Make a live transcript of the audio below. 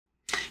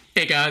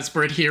Hey guys,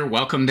 Britt here.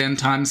 Welcome to End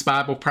Times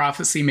Bible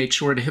Prophecy. Make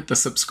sure to hit the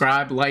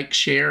subscribe, like,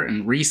 share,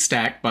 and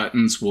restack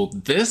buttons. Well,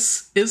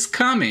 this is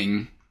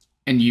coming,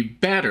 and you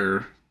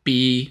better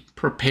be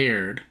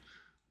prepared.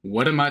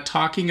 What am I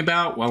talking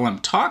about? Well, I'm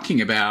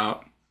talking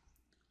about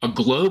a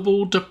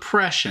global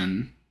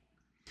depression.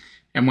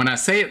 And when I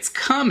say it's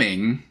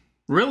coming,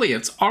 really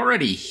it's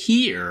already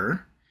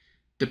here,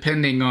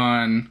 depending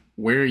on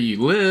where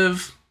you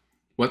live,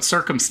 what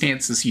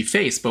circumstances you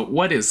face. But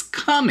what is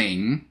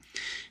coming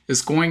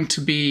is going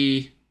to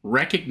be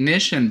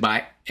recognition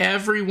by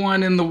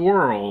everyone in the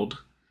world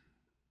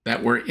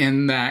that we're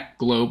in that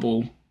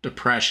global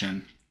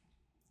depression.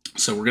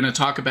 So we're going to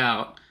talk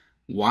about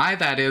why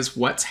that is,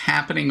 what's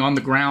happening on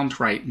the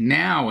ground right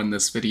now in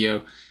this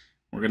video.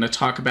 We're going to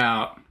talk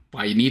about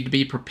why you need to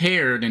be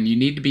prepared, and you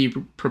need to be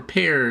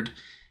prepared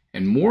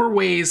in more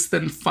ways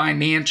than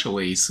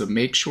financially. So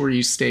make sure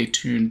you stay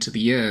tuned to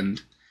the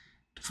end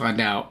to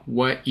find out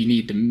what you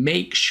need to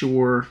make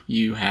sure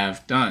you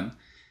have done.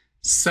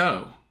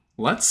 So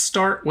let's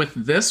start with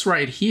this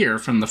right here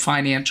from the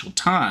Financial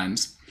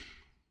Times.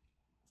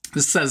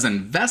 This says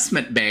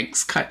investment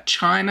banks cut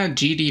China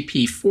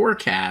GDP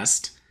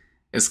forecast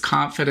as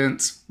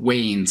confidence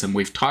wanes. And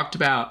we've talked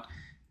about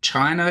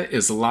China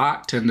is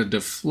locked in a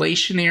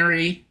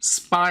deflationary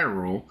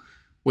spiral,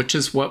 which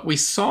is what we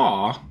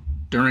saw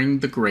during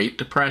the Great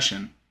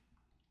Depression.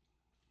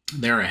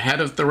 They're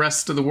ahead of the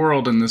rest of the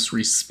world in this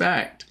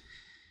respect.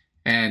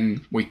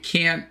 And we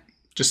can't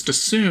just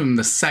assume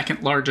the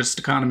second largest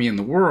economy in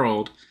the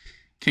world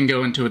can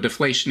go into a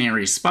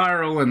deflationary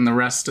spiral and the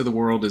rest of the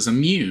world is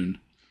immune.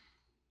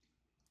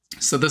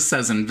 So this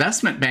says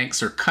investment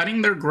banks are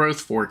cutting their growth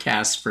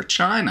forecast for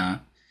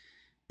China,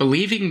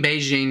 believing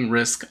Beijing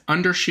risks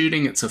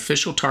undershooting its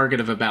official target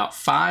of about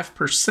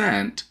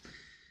 5%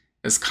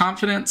 as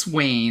confidence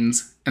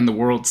wanes in the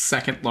world's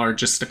second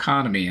largest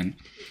economy. And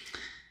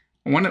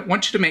I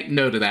want you to make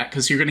note of that,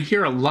 because you're going to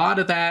hear a lot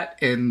of that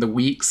in the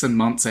weeks and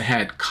months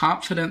ahead.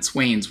 Confidence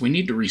wanes. We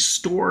need to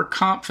restore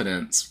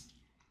confidence,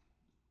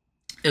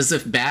 as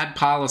if bad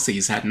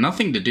policies had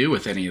nothing to do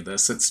with any of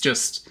this. It's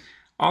just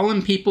all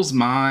in people's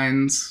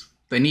minds.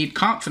 They need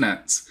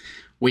confidence.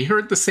 We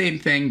heard the same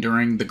thing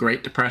during the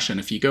Great Depression.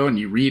 If you go and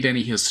you read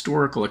any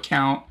historical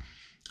account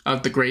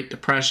of the Great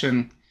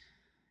Depression,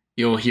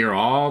 you'll hear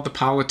all the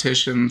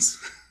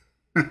politicians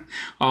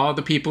all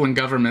the people in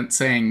government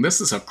saying,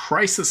 this is a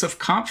crisis of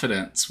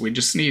confidence. We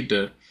just need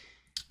to,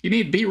 you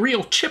need to be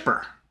real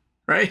chipper,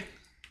 right?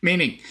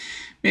 Meaning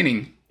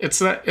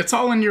it's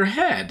all in your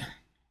head,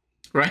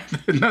 right?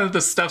 None of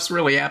this stuff's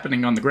really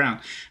happening on the ground.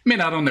 I mean,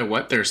 I don't know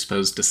what they're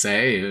supposed to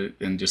say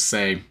and just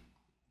say,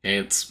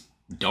 hey,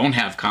 don't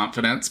have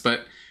confidence.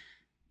 But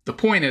the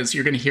point is,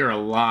 you're going to hear a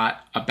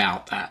lot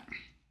about that.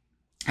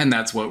 And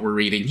that's what we're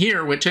reading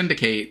here, which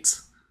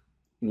indicates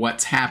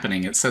what's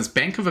happening. It says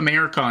Bank of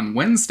America on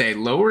Wednesday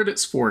lowered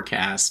its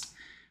forecast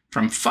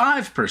from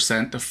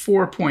 5% to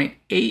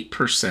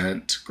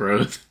 4.8%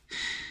 growth.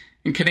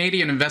 And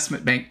Canadian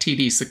investment bank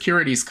TD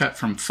Securities cut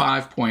from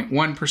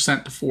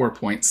 5.1% to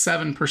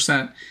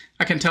 4.7%.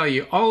 I can tell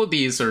you all of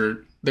these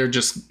they're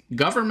just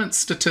government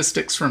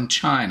statistics from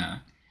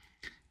China.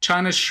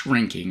 China's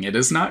shrinking. It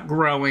is not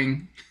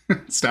growing.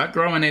 It's not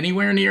growing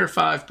anywhere near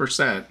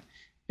 5%.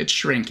 It's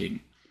shrinking.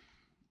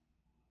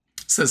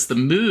 Says the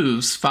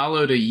moves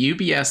followed a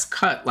UBS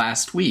cut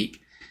last week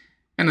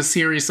and a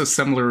series of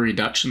similar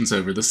reductions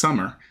over the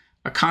summer.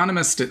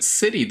 Economists at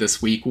Citi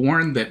this week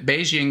warned that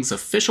Beijing's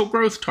official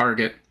growth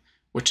target,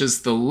 which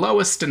is the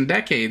lowest in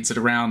decades at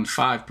around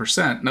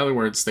 5%, in other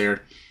words,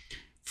 their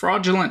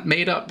fraudulent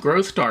made-up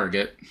growth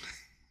target,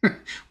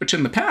 which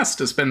in the past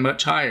has been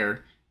much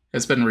higher,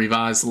 has been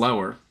revised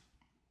lower.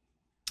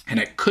 And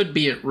it could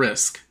be at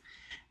risk,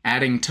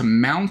 adding to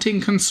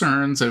mounting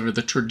concerns over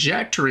the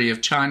trajectory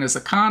of China's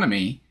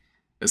economy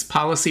as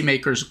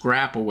policymakers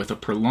grapple with a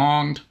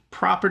prolonged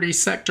property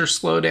sector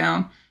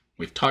slowdown.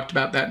 We've talked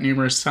about that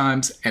numerous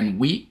times, and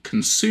weak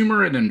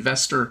consumer and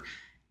investor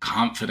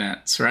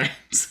confidence, right?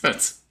 So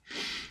it's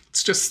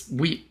just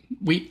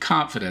weak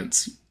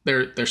confidence.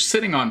 They're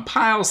sitting on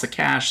piles of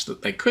cash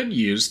that they could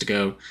use to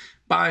go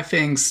buy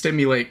things,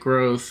 stimulate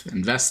growth,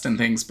 invest in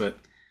things, but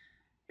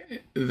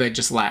they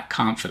just lack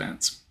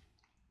confidence.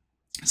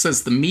 It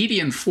says the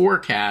median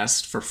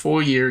forecast for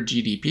full-year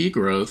GDP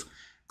growth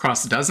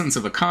across dozens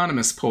of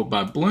economists polled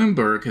by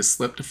Bloomberg has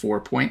slipped to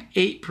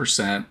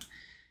 4.8%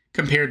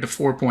 compared to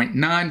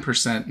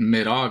 4.9% in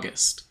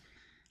mid-August.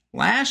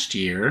 Last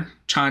year,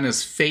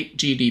 China's fake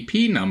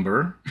GDP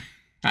number,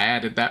 I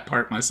added that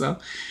part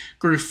myself,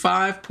 grew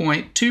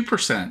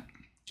 5.2%,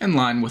 in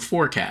line with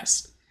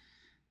forecasts.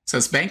 It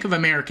says Bank of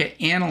America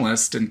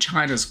analyst in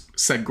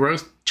said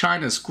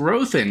China's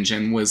growth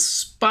engine was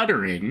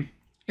sputtering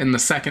in the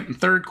second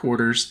and third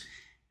quarters,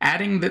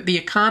 adding that the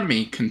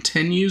economy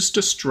continues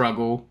to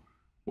struggle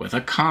with a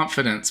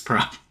confidence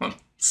problem.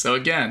 So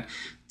again,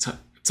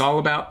 it's all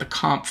about the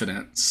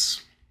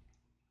confidence.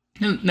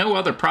 No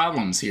other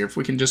problems here if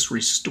we can just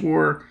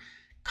restore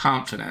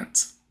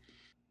confidence.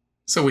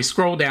 So we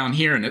scroll down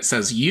here and it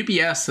says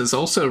UBS has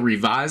also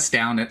revised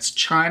down its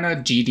China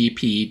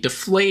GDP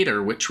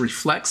deflator, which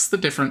reflects the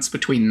difference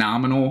between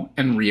nominal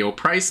and real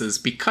prices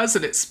because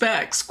it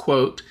expects,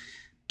 quote,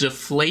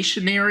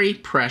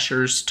 deflationary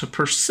pressures to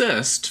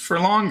persist for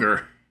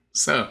longer.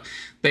 So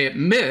they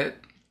admit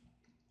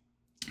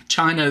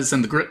China is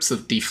in the grips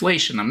of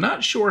deflation. I'm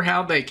not sure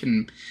how they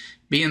can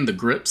be in the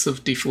grips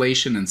of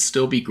deflation and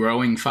still be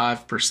growing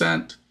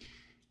 5%.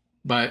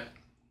 But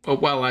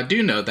well, I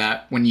do know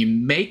that when you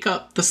make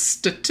up the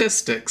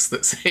statistics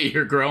that say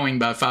you're growing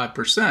by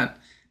 5%,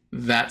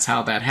 that's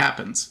how that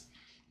happens.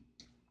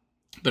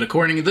 But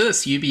according to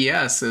this,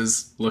 UBS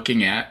is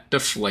looking at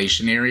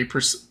deflationary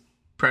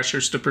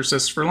pressures to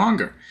persist for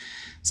longer.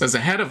 It says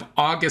ahead of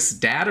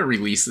August data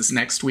releases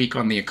next week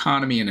on the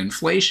economy and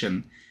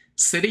inflation,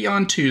 Citi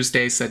on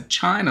Tuesday said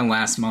China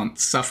last month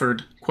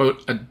suffered,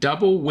 quote, a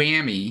double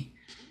whammy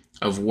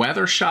of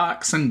weather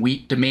shocks and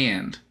weak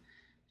demand,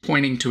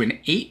 pointing to an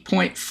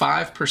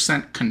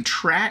 8.5%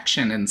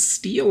 contraction in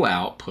steel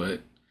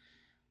output,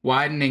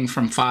 widening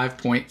from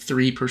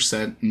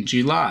 5.3% in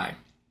July.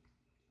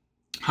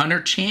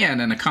 Hunter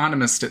Chan, an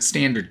economist at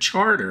Standard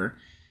Chartered,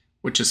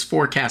 which has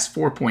forecast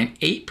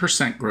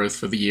 4.8% growth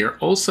for the year,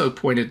 also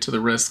pointed to the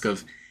risk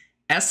of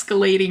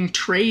escalating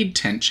trade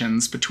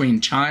tensions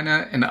between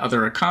China and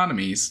other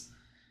economies,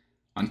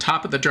 on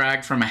top of the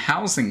drag from a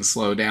housing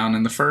slowdown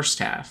in the first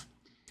half.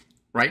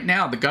 Right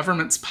now, the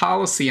government's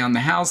policy on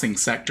the housing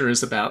sector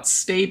is about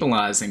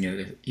stabilizing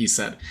it, he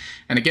said.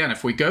 And again,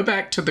 if we go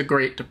back to the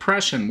Great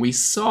Depression, we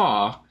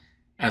saw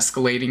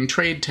escalating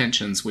trade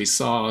tensions. We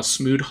saw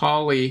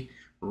Smoot-Hawley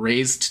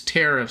raised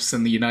tariffs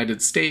in the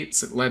United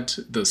States. It led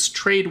to this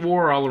trade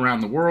war all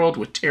around the world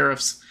with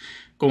tariffs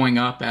going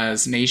up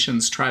as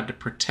nations tried to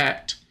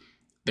protect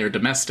their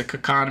domestic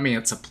economy.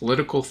 It's a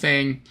political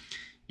thing.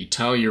 You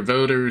tell your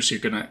voters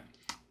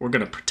we're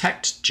going to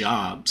protect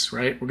jobs,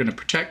 right? We're going to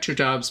protect your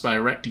jobs by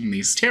erecting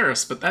these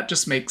tariffs, but that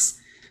just makes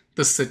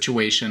the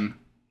situation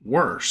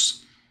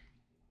worse.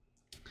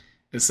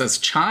 It says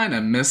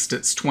China missed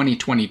its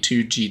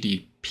 2022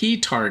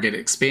 GDP target,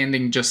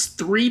 expanding just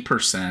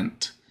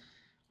 3%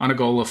 on a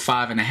goal of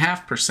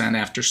 5.5%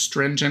 after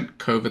stringent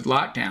COVID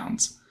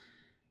lockdowns.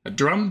 A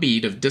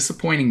drumbeat of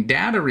disappointing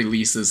data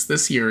releases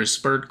this year has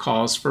spurred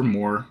calls for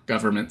more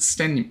government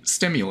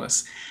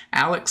stimulus.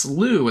 Alex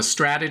Liu, a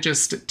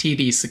strategist at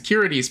TD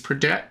Securities,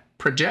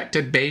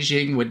 projected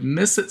Beijing would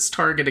miss its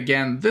target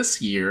again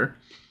this year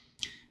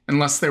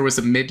unless there was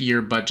a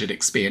mid-year budget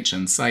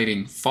expansion,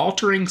 citing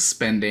faltering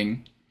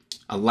spending,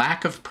 a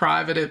lack of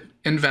private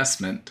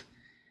investment,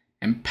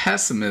 and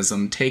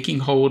pessimism taking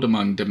hold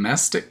among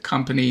domestic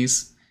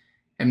companies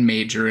and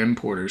major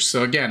importers.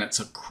 So again, it's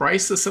a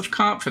crisis of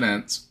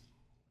confidence.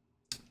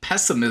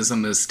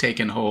 Pessimism has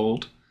taken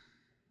hold.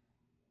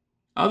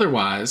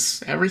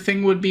 Otherwise,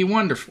 everything would be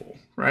wonderful,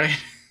 right?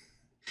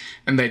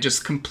 And they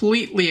just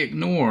completely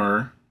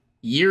ignore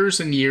years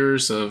and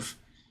years of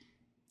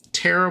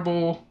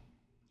terrible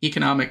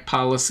economic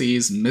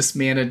policies,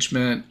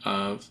 mismanagement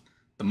of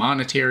the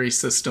monetary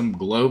system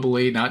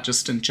globally, not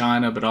just in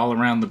China, but all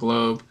around the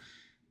globe,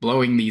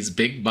 blowing these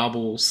big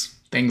bubbles.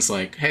 Things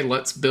like, hey,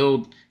 let's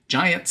build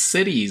giant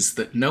cities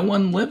that no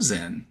one lives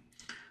in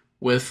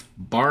with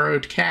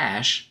borrowed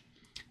cash,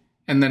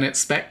 and then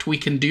expect we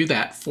can do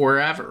that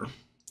forever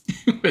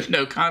with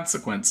no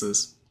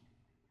consequences.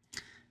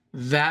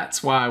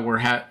 That's why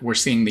we're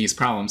seeing these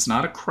problems,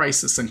 not a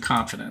crisis in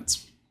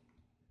confidence.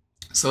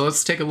 So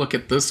let's take a look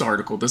at this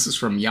article. This is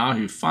from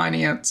Yahoo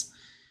Finance,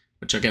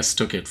 which I guess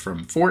took it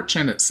from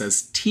Fortune. It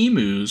says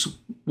Temu's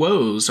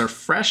woes are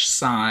fresh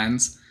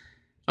signs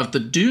of the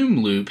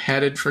doom loop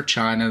headed for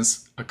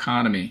China's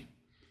economy.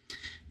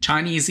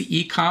 Chinese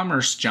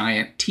e-commerce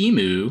giant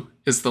Temu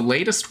is the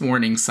latest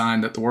warning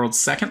sign that the world's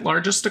second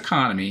largest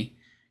economy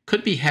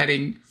could be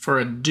heading for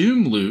a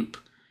doom loop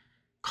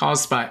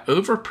caused by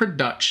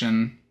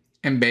overproduction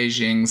and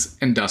Beijing's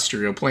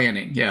industrial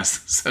planning.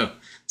 Yes, so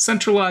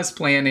centralized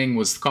planning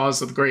was the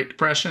cause of the Great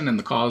Depression and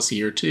the cause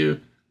here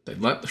too.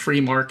 They'd let the free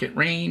market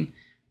reign,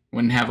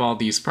 wouldn't have all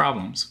these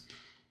problems.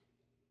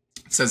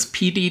 It says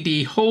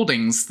PDD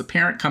Holdings, the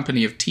parent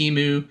company of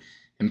Temu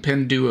and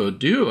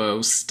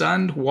Pinduoduo,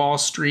 stunned Wall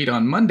Street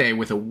on Monday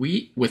with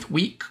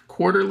weak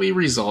quarterly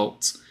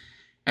results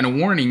and a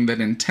warning that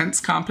intense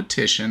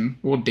competition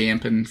will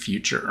dampen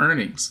future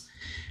earnings.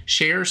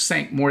 Shares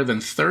sank more than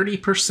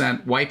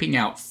 30%, wiping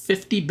out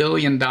 $50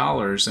 billion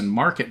in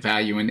market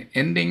value and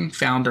ending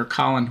founder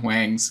Colin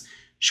Huang's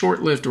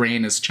short-lived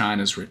reign as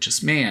China's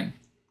richest man.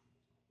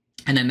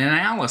 In an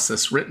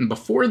analysis written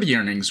before the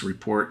earnings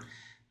report,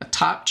 a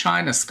top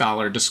China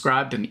scholar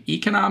described an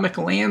economic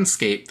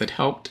landscape that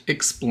helped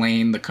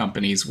explain the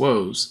company's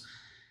woes.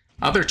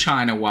 Other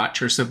China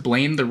watchers have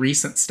blamed the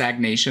recent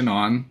stagnation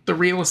on the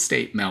real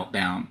estate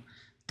meltdown,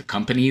 the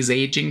company's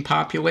aging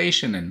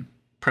population, and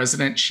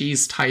President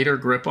Xi's tighter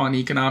grip on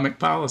economic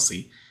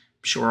policy.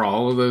 I'm sure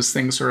all of those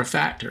things are a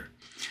factor.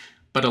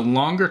 But a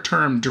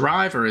longer-term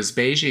driver is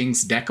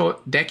Beijing's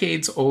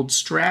decades-old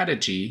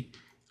strategy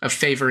of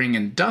favoring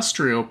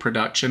industrial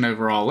production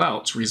over all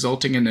else,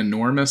 resulting in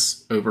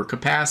enormous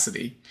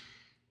overcapacity,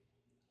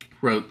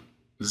 wrote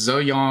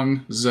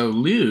Zhouyang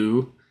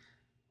Zhou,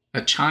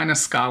 a China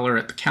scholar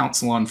at the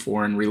Council on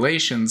Foreign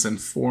Relations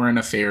and Foreign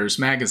Affairs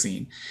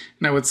magazine.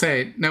 And I would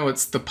say, no,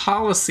 it's the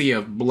policy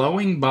of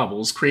blowing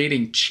bubbles,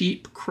 creating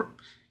cheap,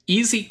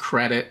 easy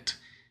credit,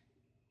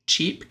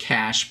 cheap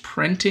cash,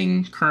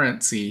 printing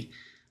currency,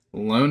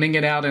 loaning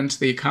it out into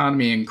the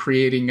economy, and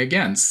creating,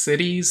 again,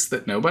 cities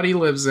that nobody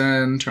lives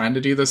in, trying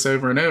to do this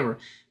over and over.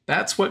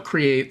 That's what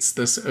creates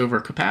this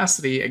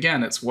overcapacity.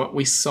 Again, it's what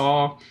we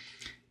saw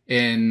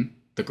in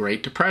the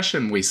Great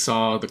Depression. We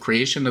saw the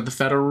creation of the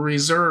Federal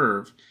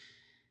Reserve,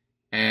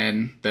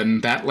 and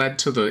then that led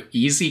to the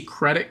easy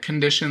credit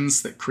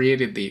conditions that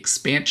created the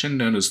expansion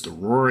known as the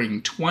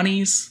Roaring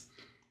 '20s.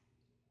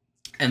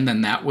 And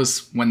then that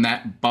was when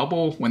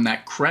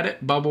that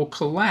credit bubble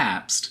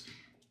collapsed,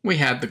 we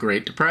had the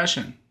Great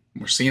Depression.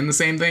 We're seeing the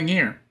same thing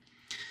here.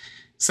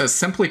 It says,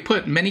 simply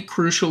put, in many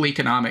crucial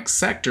economic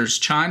sectors,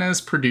 China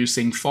is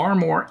producing far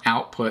more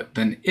output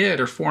than it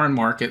or foreign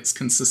markets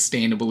can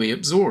sustainably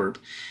absorb.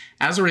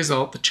 As a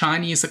result, the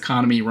Chinese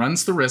economy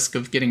runs the risk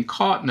of getting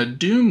caught in a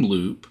doom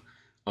loop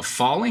of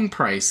falling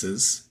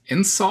prices,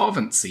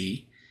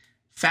 insolvency,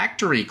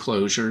 factory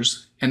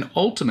closures, and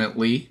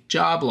ultimately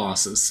job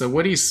losses. So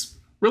what he's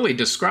really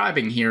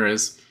describing here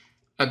is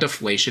a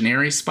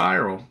deflationary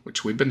spiral,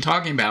 which we've been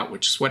talking about,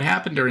 which is what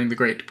happened during the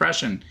Great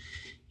Depression.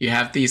 You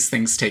have these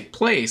things take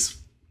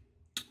place.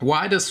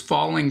 Why does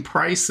falling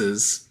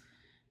prices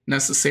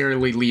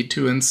necessarily lead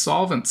to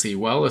insolvency?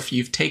 Well, if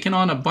you've taken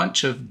on a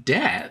bunch of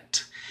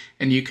debt,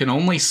 and you can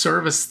only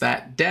service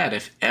that debt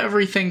if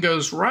everything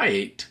goes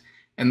right,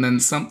 and then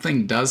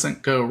something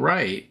doesn't go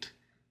right,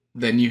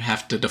 then you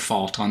have to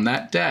default on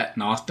that debt.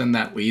 And often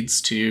that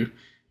leads to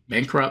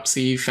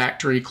bankruptcy,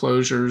 factory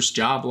closures,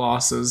 job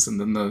losses, and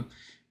then the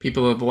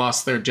people who have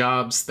lost their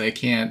jobs, they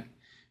can't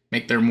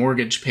make their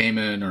mortgage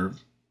payment or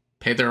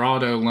pay their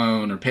auto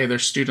loan or pay their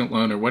student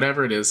loan or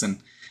whatever it is.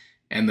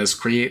 And this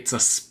creates a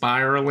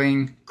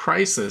spiraling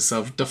crisis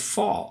of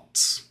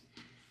defaults.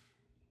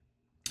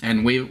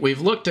 And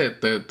we've looked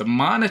at the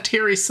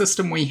monetary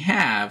system we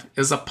have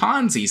is a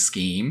Ponzi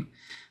scheme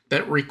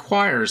that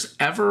requires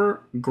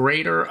ever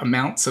greater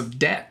amounts of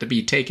debt to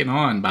be taken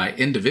on by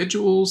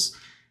individuals,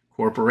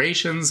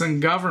 corporations,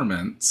 and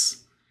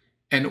governments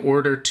in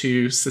order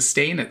to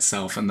sustain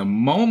itself. And the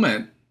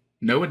moment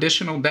no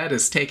additional debt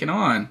is taken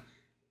on,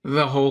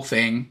 the whole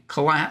thing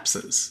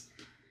collapses.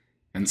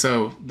 And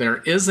so there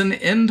is an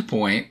end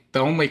point. The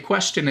only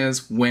question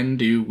is, when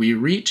do we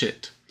reach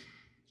it?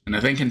 And I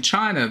think in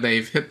China,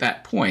 they've hit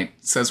that point.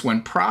 It says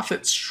when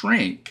profits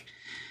shrink,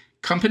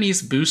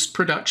 companies boost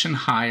production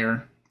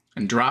higher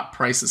and drop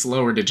prices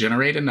lower to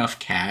generate enough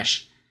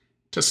cash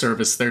to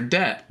service their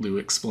debt, Liu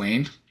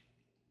explained,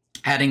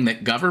 adding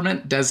that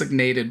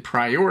government-designated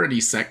priority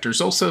sectors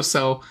also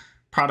sell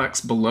products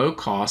below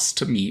cost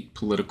to meet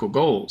political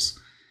goals.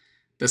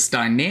 This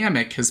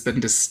dynamic has been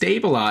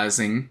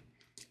destabilizing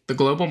the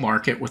global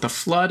market with a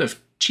flood of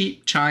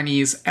cheap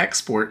Chinese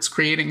exports,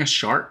 creating a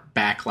sharp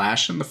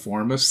backlash in the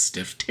form of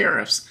stiff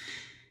tariffs.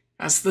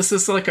 As this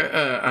is like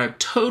a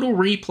total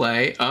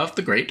replay of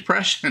the Great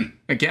Depression.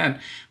 Again,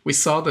 we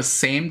saw the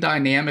same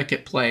dynamic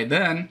at play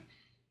then,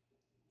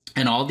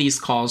 and all these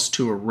calls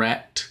to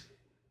erect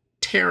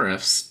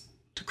tariffs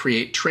to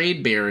create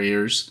trade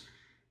barriers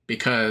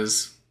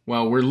because,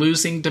 well, we're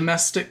losing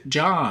domestic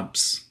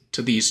jobs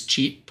to these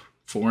cheap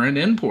foreign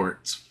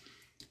imports.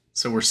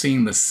 So we're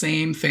seeing the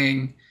same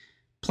thing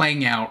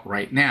playing out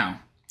right now.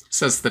 It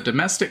says the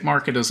domestic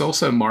market is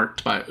also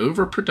marked by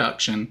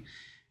overproduction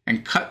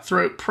and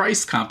cutthroat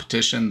price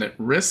competition that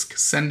risk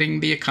sending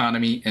the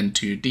economy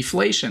into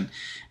deflation.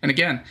 And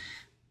again,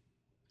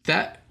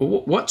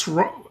 what's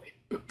wrong?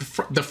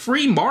 The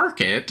free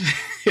market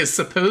is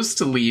supposed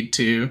to lead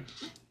to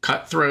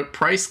cutthroat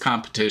price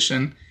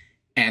competition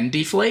and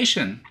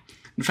deflation.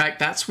 In fact,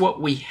 that's what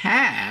we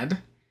had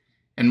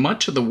in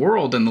much of the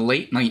world in the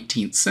late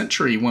 19th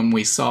century when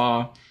we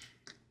saw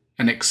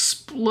an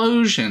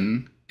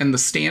explosion in the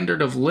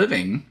standard of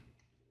living,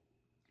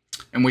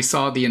 and we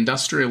saw the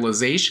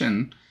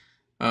industrialization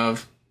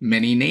of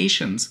many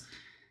nations.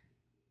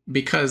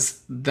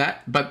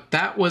 But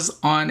that was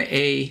on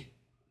a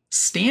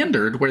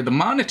standard where the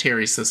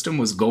monetary system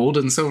was gold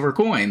and silver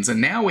coins, and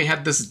now we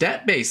have this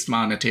debt-based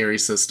monetary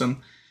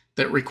system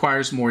that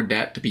requires more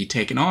debt to be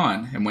taken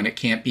on, and when it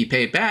can't be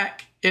paid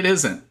back, it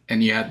isn't.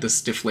 And you had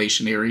this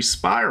deflationary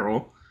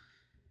spiral,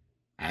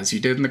 as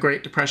you did in the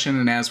Great Depression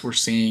and as we're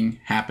seeing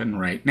happen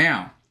right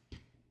now.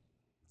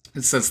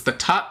 It says the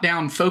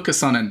top-down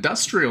focus on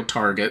industrial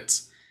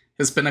targets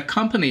has been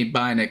accompanied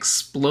by an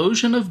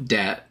explosion of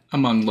debt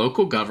among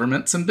local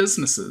governments and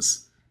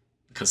businesses,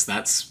 because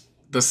that's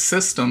the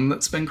system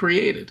that's been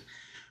created,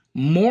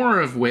 more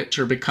of which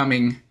are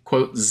becoming,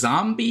 quote,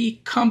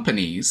 zombie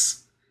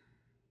companies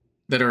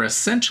that are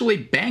essentially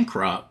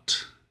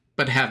bankrupt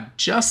but have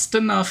just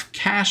enough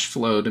cash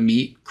flow to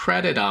meet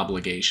credit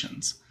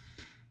obligations.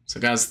 So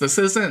guys, this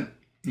isn't,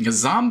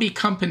 zombie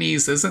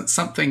companies isn't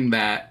something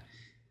that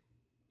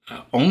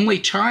only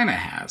China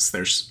has.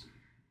 There's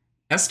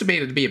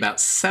estimated to be about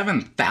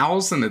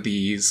 7,000 of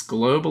these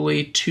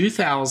globally,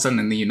 2,000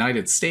 in the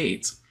United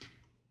States.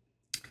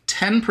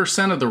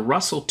 10% of the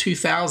Russell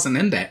 2000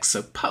 index,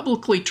 so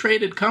publicly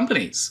traded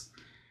companies,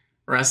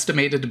 are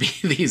estimated to be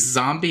these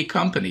zombie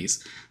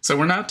companies. So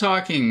we're not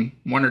talking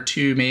one or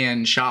two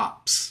man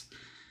shops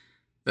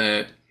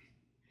that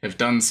have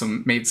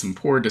made some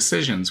poor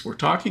decisions. We're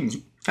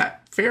talking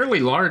fairly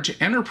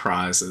large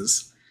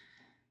enterprises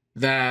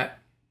that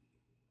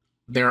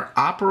their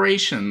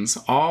operations,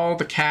 all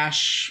the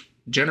cash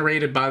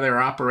generated by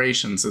their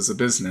operations as a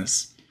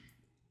business,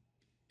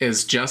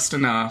 is just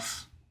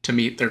enough to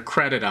meet their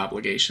credit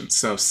obligations.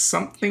 So if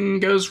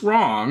something goes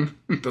wrong,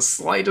 the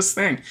slightest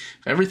thing,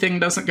 if everything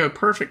doesn't go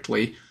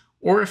perfectly,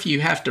 or if you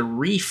have to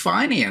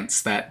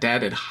refinance that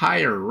debt at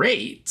higher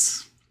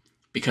rates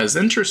because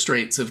interest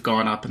rates have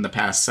gone up in the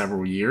past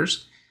several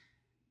years,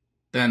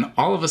 then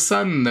all of a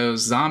sudden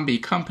those zombie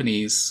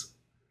companies,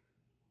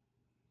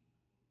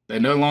 they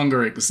no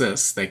longer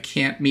exist. They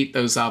can't meet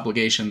those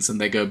obligations and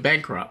they go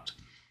bankrupt.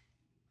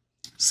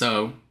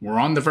 So we're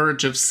on the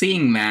verge of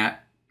seeing that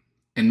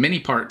in many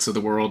parts of the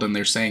world, and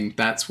they're saying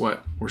that's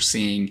what we're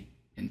seeing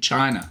in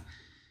China.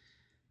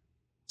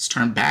 Let's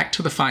turn back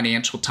to the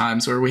Financial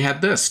Times, where we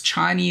had this: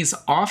 Chinese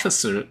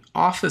offices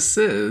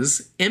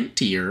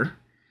emptier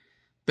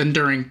than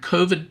during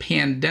COVID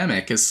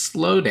pandemic as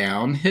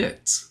slowdown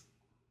hits.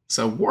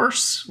 So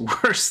worse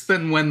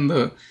than when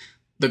the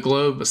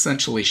globe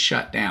essentially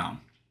shut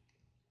down.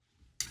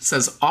 It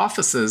says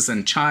offices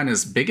in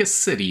China's biggest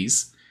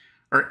cities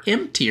are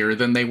emptier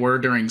than they were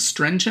during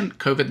stringent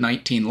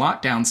COVID-19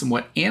 lockdowns, and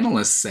what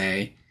analysts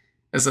say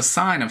is a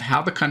sign of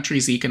how the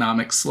country's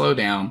economic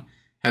slowdown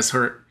has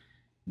hurt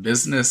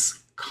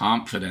business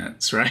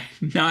confidence, right?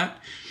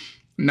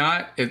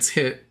 Not it's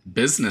hit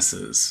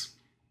businesses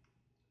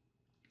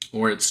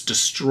or it's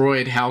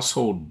destroyed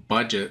household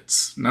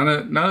budgets.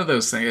 None of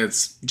those things.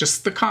 It's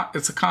just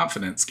it's a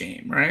confidence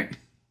game, right?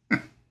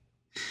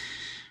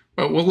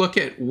 But we'll look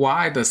at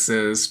why this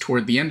is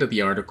toward the end of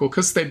the article,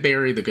 because they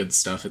bury the good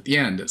stuff at the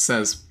end. It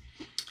says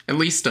at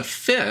least a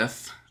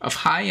fifth of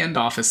high-end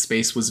office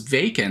space was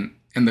vacant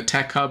in the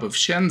tech hub of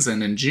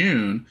Shenzhen in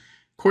June,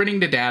 according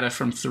to data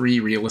from 3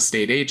 real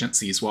estate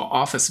agencies, while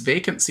office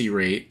vacancy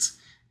rates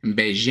in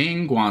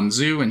Beijing,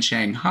 Guangzhou, and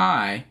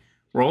Shanghai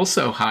were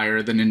also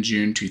higher than in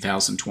June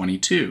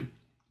 2022.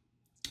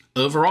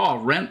 Overall,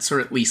 rents are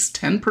at least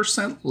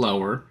 10%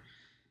 lower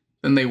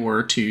than they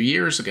were 2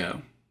 years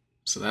ago.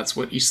 So that's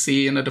what you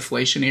see in a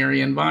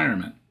deflationary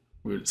environment.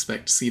 We would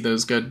expect to see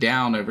those go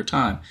down over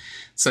time.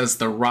 It says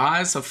the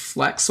rise of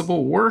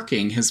flexible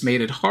working has made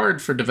it hard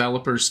for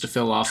developers to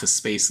fill office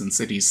space in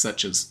cities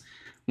such as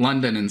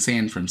London and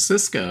San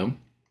Francisco.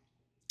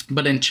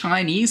 But in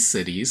Chinese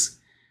cities,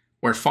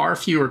 where far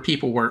fewer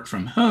people work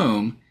from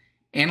home,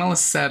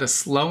 analysts said a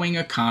slowing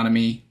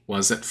economy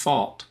was at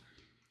fault.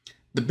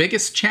 The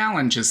biggest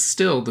challenge is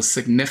still the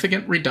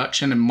significant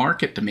reduction in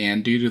market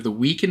demand due to the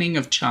weakening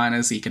of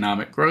China's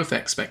economic growth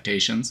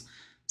expectations,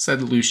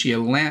 said Lucia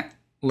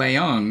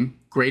Leung,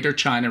 Greater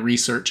China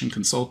Research and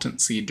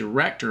Consultancy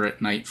Director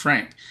at Knight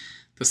Frank.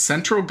 The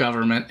central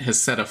government has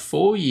set a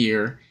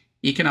full-year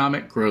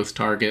economic growth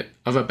target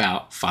of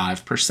about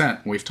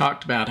 5%. We've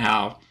talked about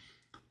how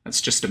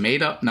that's just a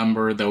made-up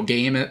number. They'll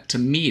game it to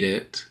meet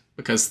it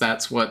because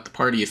that's what the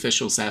party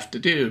officials have to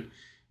do.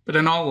 But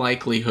in all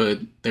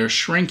likelihood, they're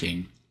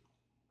shrinking.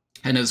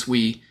 And as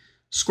we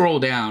scroll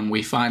down,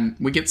 we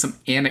get some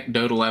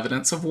anecdotal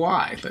evidence of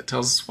why, that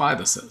tells us why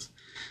this is.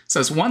 It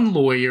says one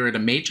lawyer at a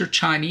major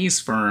Chinese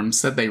firm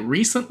said they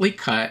recently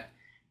cut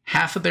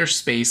half of their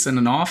space in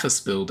an office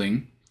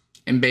building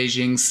in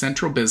Beijing's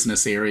central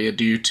business area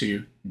due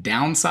to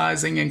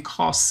downsizing and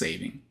cost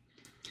saving.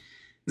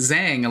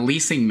 Zhang, a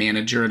leasing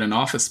manager at an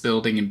office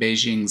building in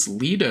Beijing's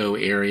Lido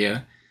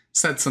area,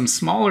 said some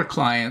smaller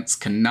clients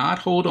cannot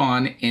hold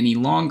on any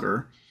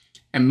longer,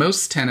 and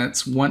most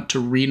tenants want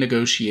to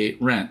renegotiate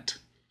rent.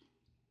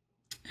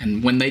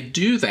 And when they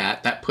do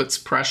that, that puts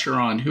pressure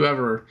on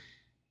whoever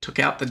took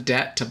out the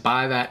debt to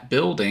buy that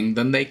building,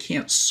 then they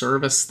can't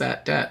service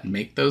that debt and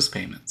make those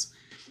payments.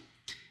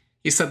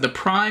 He said the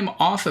prime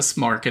office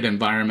market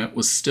environment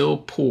was still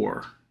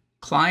poor.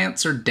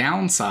 Clients are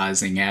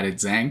downsizing, added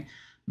Zhang.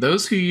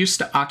 Those who used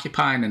to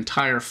occupy an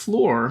entire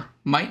floor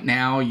might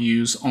now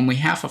use only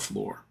half a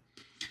floor.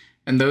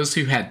 And those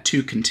who had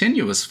 2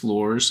 continuous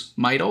floors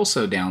might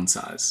also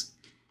downsize.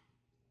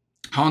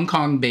 Hong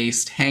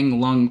Kong-based Hang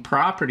Lung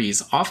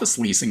Properties office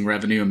leasing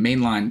revenue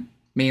in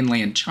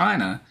mainland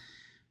China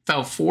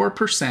fell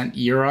 4%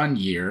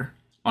 year-on-year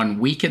on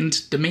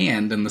weakened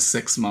demand in the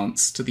 6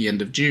 months to the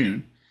end of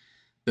June.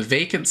 The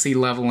vacancy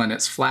level in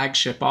its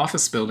flagship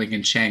office building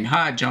in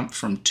Shanghai jumped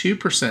from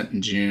 2%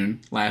 in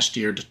June last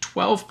year to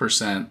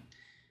 12%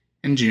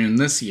 in June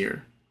this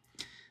year.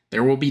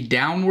 There will be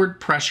downward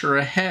pressure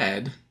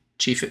ahead,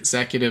 Chief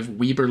Executive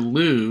Weber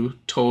Liu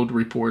told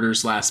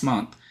reporters last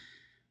month.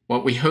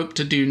 What we hope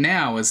to do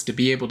now is to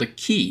be able to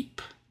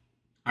keep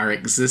our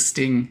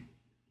existing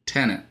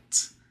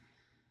tenants.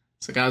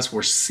 So guys,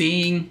 we're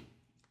seeing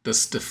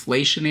this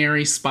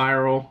deflationary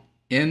spiral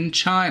in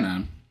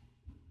China,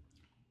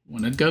 I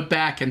want to go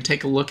back and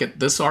take a look at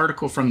this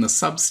article from the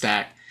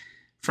Substack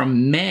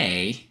from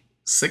May,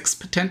 6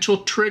 potential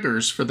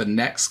triggers for the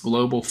next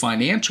global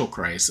financial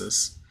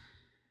crisis.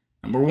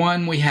 Number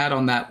one we had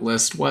on that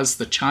list was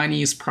the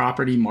Chinese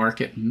property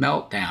market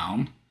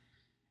meltdown.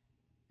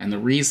 And the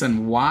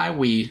reason why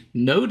we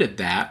noted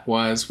that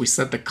was we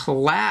said the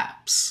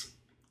collapse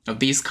of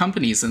these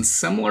companies and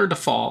similar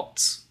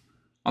defaults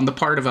on the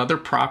part of other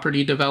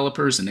property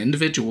developers and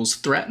individuals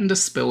threatened to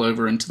spill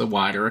over into the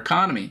wider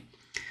economy.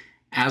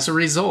 As a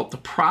result, the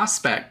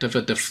prospect of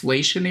a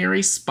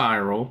deflationary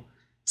spiral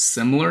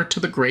similar to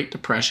the Great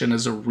Depression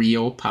is a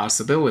real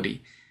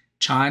possibility.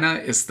 China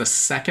is the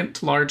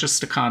second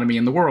largest economy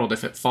in the world.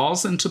 If it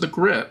falls into the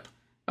grip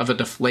of a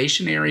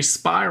deflationary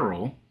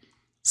spiral,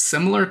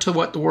 similar to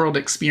what the world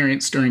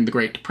experienced during the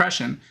Great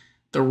Depression,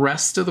 the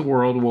rest of the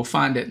world will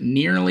find it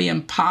nearly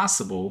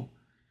impossible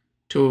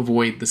to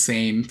avoid the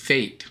same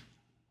fate.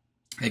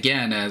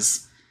 Again,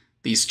 as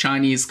these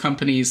Chinese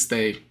companies,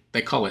 they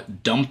call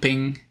it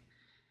dumping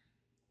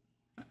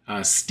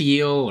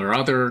steel or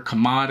other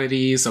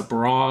commodities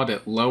abroad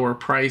at lower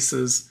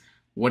prices.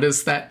 What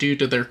does that do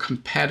to their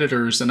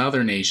competitors in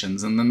other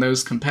nations? And then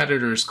those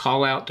competitors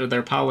call out to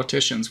their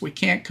politicians, we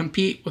can't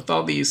compete with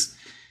all these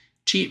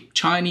cheap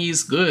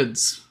Chinese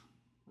goods,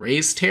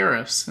 raise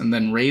tariffs. And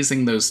then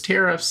raising those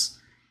tariffs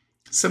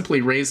simply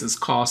raises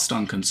cost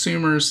on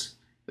consumers.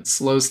 It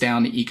slows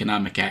down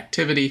economic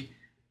activity.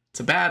 It's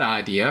a bad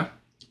idea,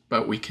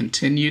 but we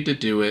continue to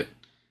do it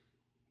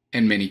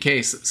in many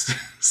cases.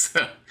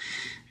 So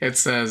it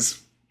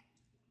says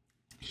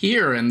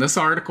here in this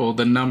article,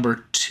 the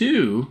number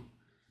 2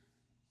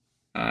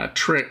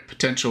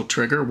 potential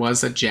trigger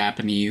was a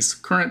Japanese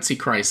currency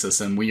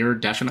crisis, and we are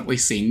definitely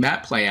seeing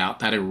that play out.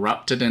 That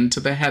erupted into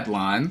the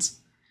headlines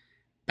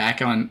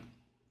back in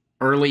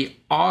early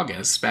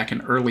August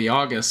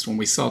when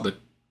we saw the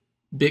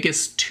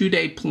biggest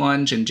 2-day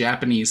plunge in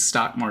Japanese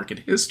stock market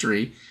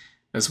history,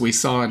 as we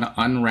saw an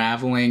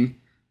unraveling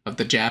of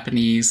the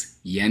Japanese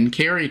yen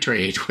carry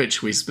trade,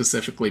 which we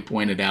specifically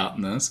pointed out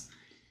in this.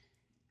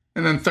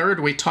 And then third,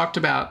 we talked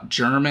about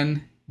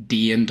German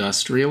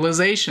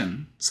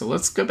deindustrialization. So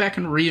let's go back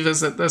and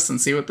revisit this and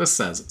see what this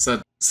says. It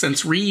said,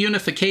 since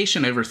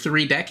reunification over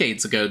 3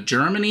 decades ago,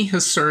 Germany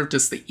has served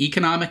as the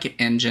economic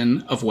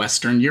engine of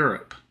Western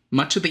Europe.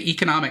 Much of the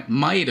economic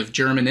might of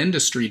German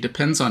industry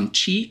depends on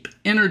cheap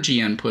energy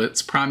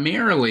inputs,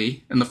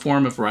 primarily in the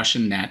form of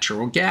Russian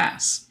natural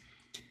gas.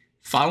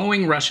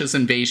 Following Russia's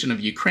invasion of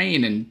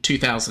Ukraine in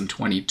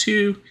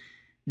 2022,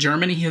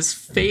 Germany has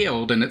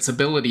failed in its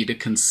ability to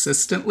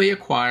consistently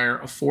acquire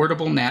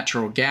affordable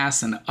natural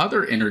gas and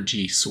other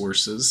energy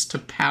sources to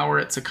power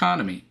its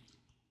economy.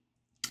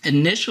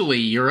 Initially,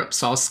 Europe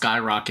saw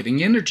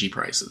skyrocketing energy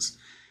prices.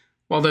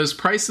 While those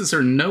prices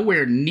are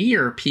nowhere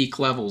near peak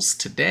levels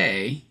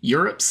today,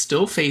 Europe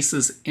still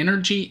faces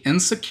energy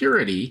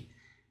insecurity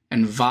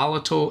and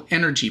volatile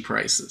energy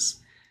prices.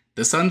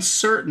 This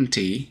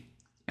uncertainty,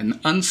 and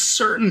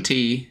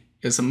uncertainty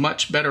is a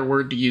much better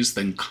word to use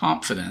than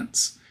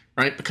confidence,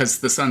 right? Because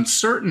this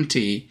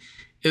uncertainty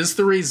is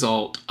the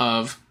result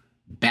of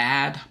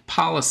bad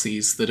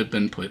policies that have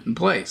been put in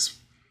place.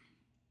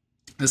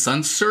 This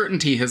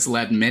uncertainty has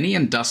led many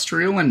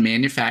industrial and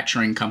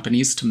manufacturing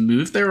companies to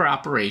move their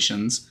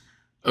operations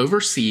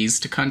overseas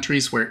to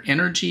countries where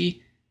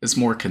energy is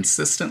more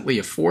consistently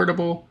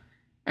affordable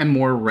and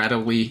more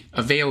readily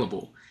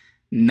available.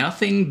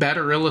 Nothing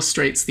better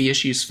illustrates the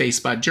issues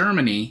faced by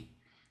Germany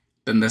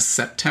than this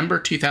September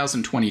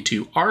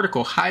 2022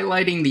 article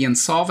highlighting the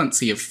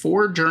insolvency of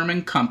 4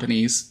 German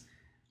companies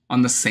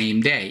on the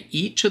same day.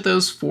 Each of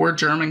those 4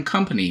 German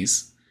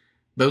companies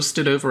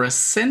boasted over a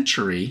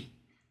century.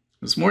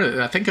 It was more,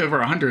 I think, over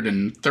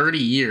 130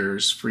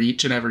 years for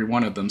each and every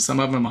one of them, some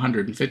of them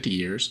 150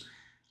 years,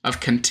 of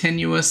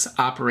continuous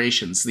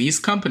operations. These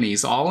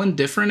companies, all in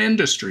different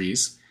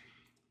industries,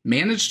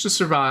 managed to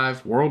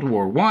survive World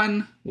War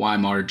I,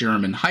 Weimar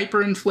German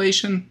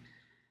hyperinflation,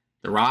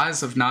 the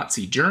rise of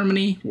Nazi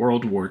Germany,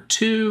 World War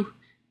II,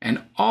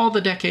 and all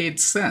the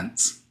decades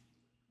since.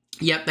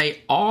 Yet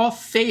they all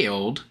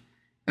failed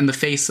in the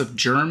face of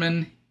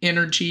German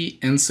energy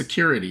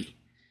insecurity.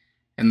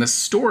 And the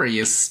story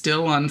is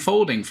still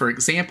unfolding. For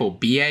example,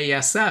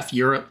 BASF,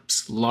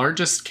 Europe's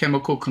largest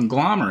chemical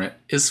conglomerate,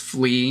 is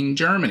fleeing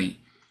Germany.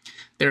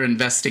 They're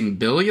investing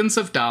billions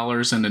of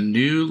dollars in a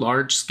new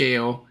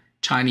large-scale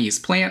Chinese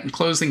plant and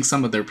closing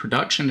some of their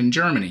production in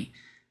Germany.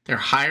 They're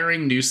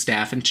hiring new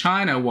staff in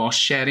China while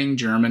shedding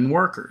German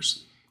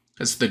workers.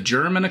 As the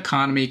German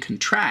economy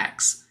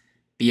contracts,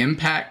 the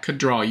impact could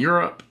draw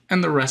Europe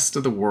and the rest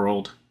of the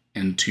world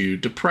into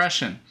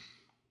depression.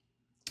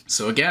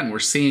 So again, we're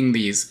seeing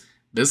these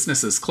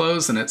businesses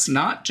close, and it's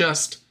not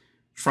just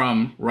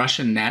from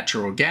Russian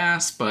natural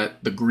gas,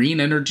 but the green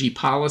energy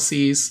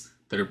policies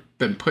that have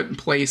been put in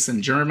place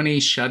in Germany,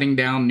 shutting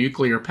down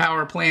nuclear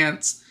power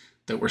plants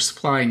that were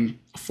supplying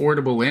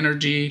affordable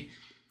energy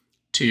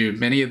to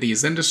many of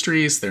these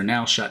industries. They're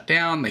now shut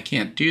down. They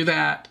can't do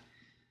that.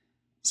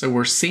 So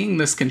we're seeing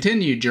this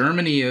continue.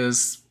 Germany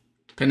is,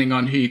 depending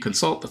on who you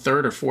consult, the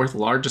third or fourth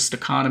largest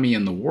economy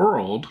in the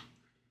world.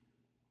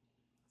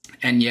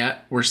 And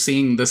yet we're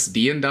seeing this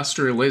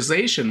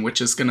deindustrialization,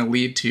 which is going to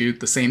lead to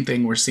the same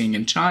thing we're seeing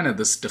in China,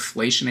 this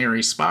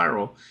deflationary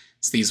spiral.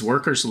 As these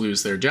workers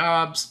lose their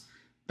jobs,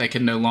 they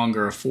can no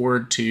longer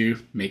afford to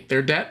make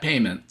their debt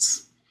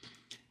payments.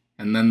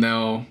 And then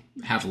they'll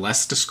have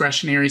less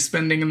discretionary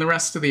spending in the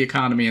rest of the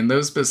economy, and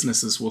those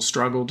businesses will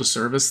struggle to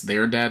service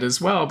their debt as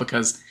well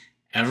because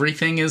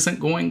everything isn't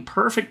going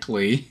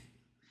perfectly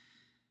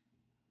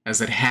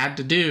as it had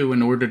to do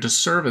in order to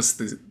service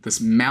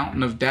this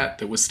mountain of debt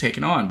that was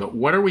taken on. But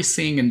what are we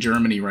seeing in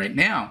Germany right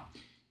now?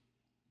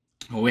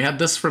 Well, we had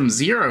this from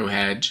Zero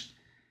Hedge.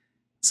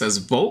 It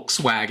says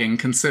Volkswagen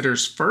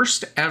considers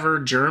first ever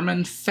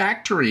German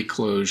factory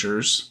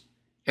closures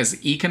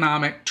as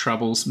economic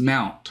troubles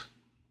mount.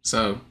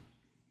 So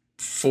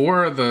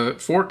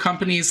four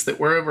companies that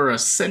were over a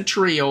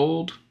century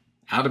old,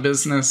 out of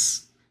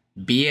business,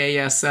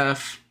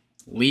 BASF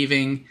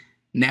leaving,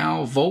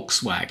 now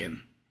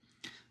Volkswagen.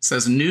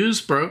 Says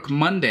news broke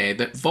Monday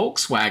that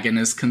Volkswagen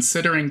is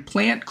considering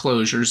plant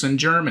closures in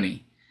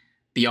Germany.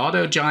 The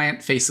auto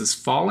giant faces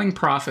falling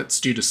profits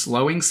due to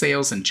slowing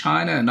sales in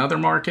China and other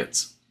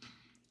markets.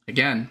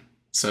 Again,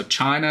 so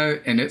China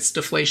and its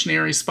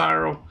deflationary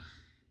spiral,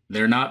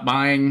 they're not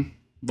buying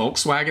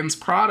Volkswagen's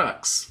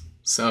products.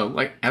 So,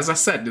 like as I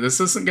said, this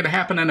isn't going to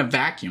happen in a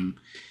vacuum.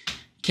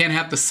 You can't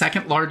have the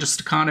second largest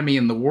economy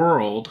in the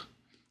world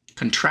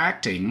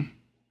contracting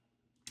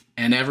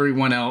and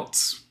everyone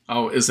else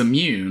is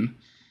immune.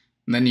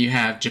 And then you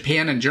have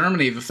Japan and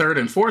Germany, the third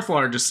and fourth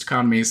largest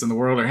economies in the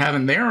world, are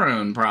having their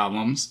own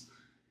problems.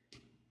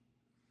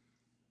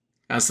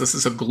 As this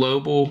is a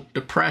global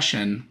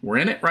depression, we're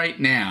in it right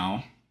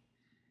now.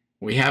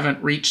 We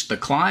haven't reached the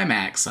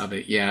climax of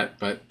it yet,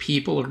 but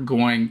people are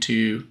going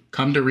to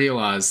come to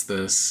realize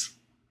this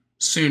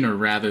sooner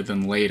rather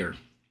than later.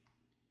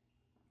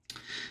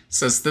 It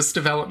says this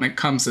development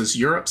comes as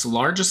Europe's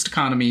largest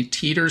economy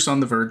teeters on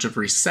the verge of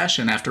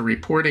recession after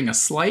reporting a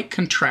slight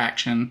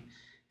contraction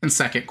in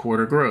second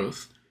quarter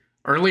growth.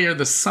 Earlier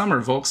this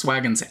summer,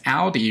 Volkswagen's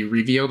Audi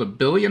revealed $1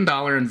 billion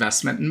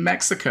investment in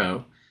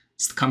Mexico,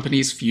 as the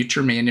company's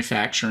future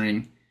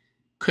manufacturing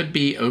could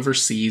be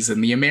overseas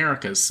in the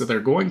Americas. So they're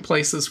going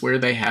places where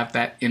they have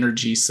that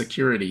energy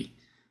security.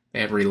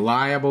 They have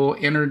reliable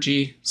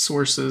energy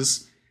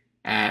sources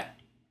at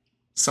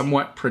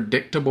somewhat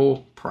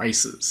predictable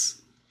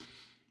prices.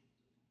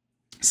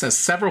 It says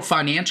several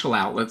financial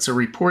outlets are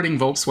reporting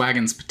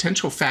Volkswagen's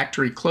potential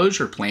factory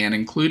closure plan,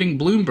 including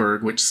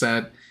Bloomberg, which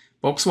said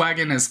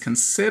Volkswagen is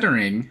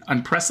considering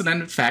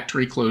unprecedented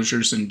factory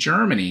closures in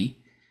Germany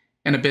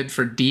in a bid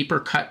for deeper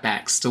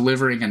cutbacks,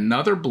 delivering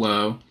another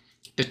blow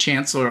to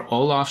Chancellor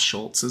Olaf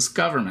Scholz's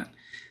government.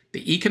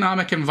 The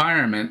economic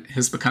environment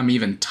has become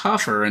even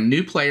tougher, and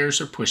new players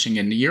are pushing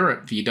into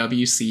Europe,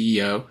 VW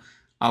CEO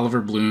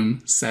Oliver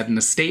Bloom said in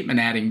a statement,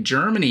 adding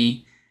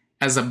Germany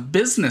as a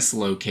business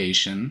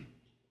location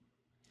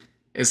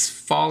is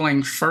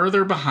falling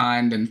further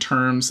behind in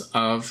terms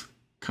of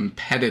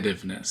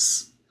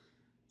competitiveness.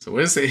 So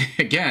is it,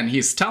 again,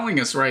 he's telling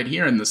us right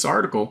here in this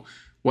article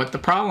what the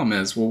problem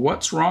is. Well,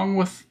 what's wrong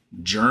with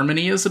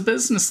Germany as a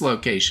business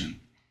location?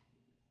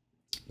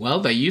 Well,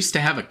 they used to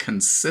have a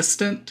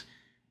consistent,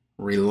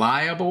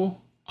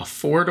 reliable,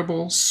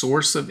 affordable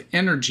source of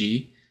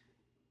energy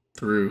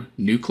through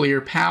nuclear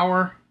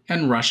power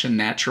and Russian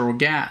natural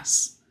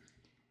gas.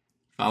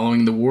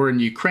 Following the war in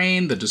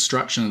Ukraine, the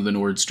destruction of the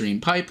Nord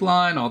Stream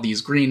pipeline, all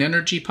these green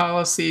energy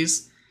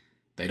policies,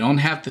 they don't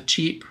have the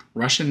cheap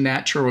Russian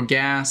natural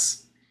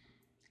gas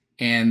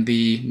and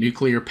the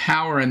nuclear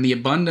power and the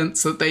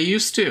abundance that they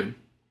used to.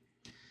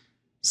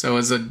 So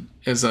as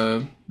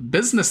a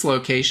business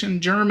location,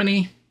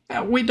 Germany,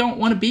 we don't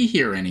want to be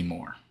here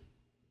anymore.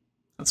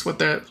 That's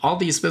what all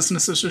these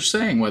businesses are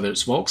saying, whether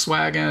it's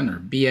Volkswagen or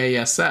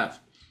BASF.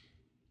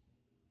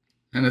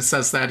 And it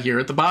says that here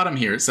at the bottom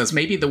here. It says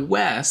maybe the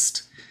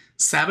West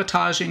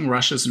sabotaging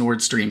Russia's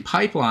Nord Stream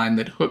pipeline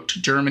that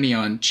hooked Germany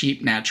on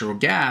cheap natural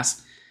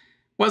gas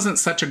wasn't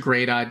such a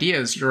great idea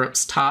as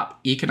Europe's top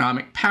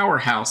economic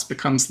powerhouse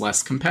becomes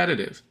less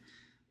competitive.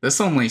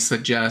 This only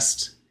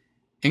suggests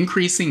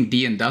increasing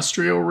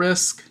deindustrial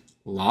risk,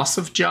 loss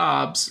of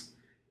jobs,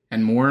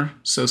 and more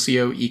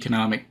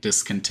socioeconomic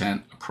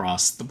discontent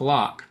across the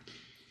bloc.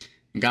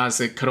 And guys,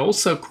 it could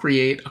also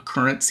create a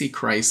currency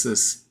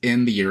crisis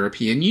in the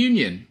European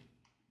Union.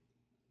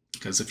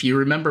 Because if you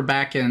remember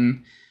back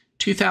in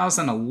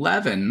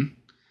 2011,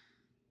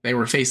 they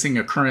were facing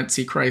a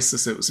currency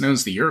crisis. It was known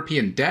as the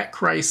European debt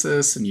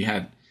crisis, and you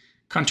had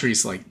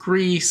countries like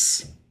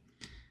Greece,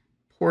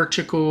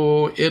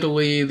 Portugal,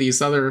 Italy,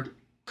 these other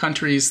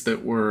countries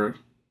that were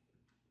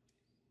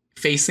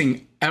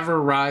facing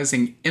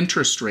ever-rising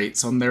interest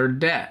rates on their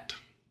debt.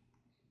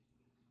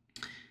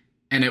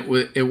 And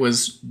it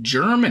was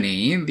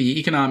Germany, the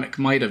economic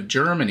might of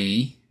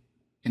Germany,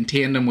 in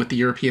tandem with the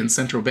European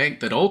Central Bank,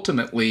 that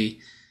ultimately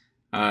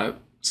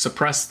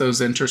suppressed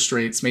those interest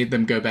rates, made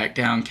them go back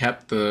down,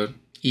 kept the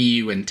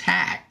EU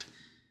intact.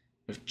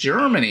 If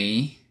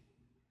Germany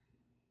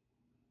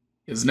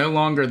is no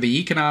longer the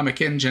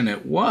economic engine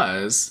it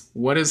was,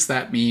 what does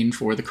that mean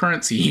for the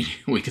currency?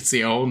 We could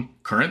see a whole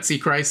currency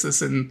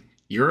crisis in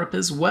Europe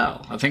as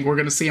well. I think we're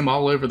going to see them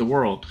all over the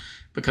world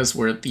because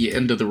we're at the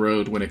end of the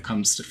road when it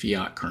comes to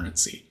fiat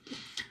currency.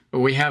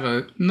 But we have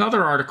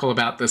another article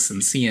about this in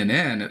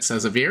CNN. It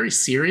says a very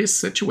serious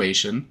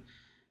situation.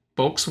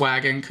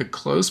 Volkswagen could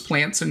close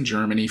plants in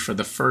Germany for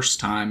the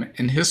first time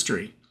in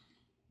history.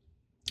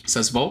 It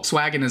says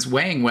Volkswagen is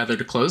weighing whether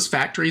to close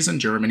factories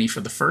in Germany for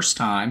the first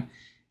time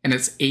in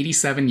its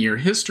 87-year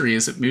history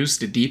as it moves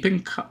to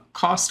deepen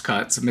cost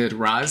cuts amid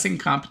rising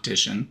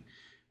competition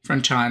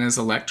from China's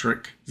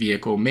electric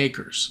vehicle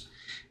makers.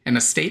 In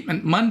a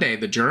statement Monday,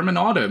 the German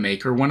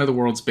automaker, one of the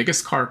world's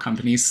biggest car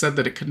companies, said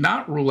that it could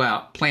not rule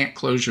out plant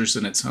closures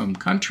in its home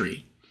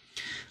country.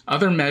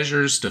 Other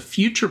measures to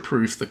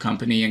future-proof the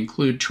company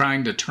include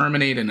trying to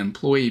terminate an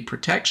employee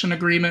protection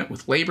agreement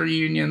with labor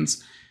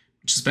unions,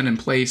 which has been in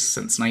place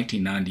since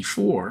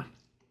 1994.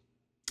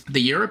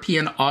 The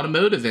European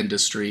automotive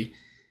industry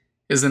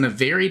is in a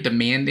very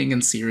demanding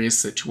and serious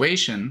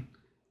situation,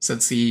 said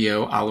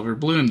CEO Oliver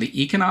Bloom. The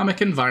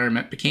economic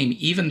environment became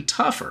even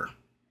tougher,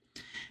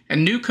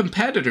 and new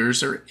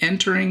competitors are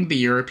entering the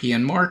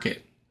European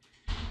market.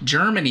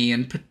 Germany,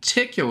 in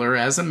particular,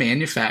 as a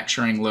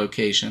manufacturing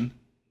location,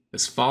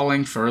 is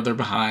falling further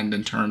behind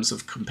in terms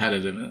of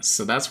competitiveness.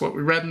 So that's what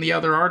we read in the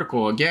other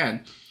article.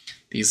 Again,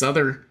 these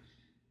other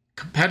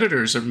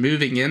competitors are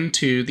moving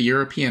into the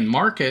European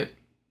market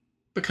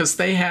because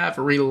they have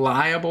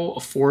reliable,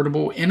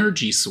 affordable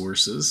energy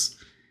sources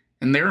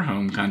in their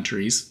home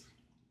countries.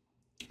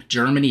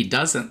 Germany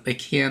doesn't. They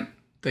can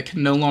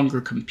no longer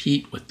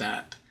compete with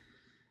that.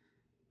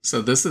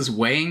 So this is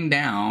weighing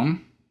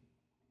down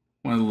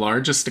one of the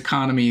largest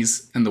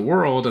economies in the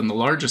world and the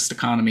largest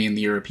economy in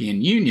the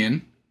European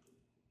Union,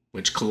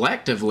 which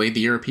collectively the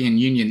European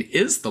Union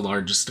is the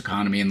largest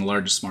economy and the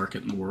largest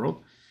market in the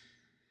world.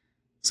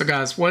 So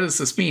guys, what does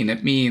this mean?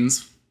 It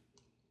means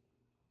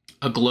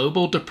a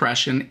global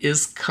depression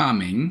is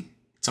coming.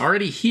 It's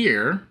already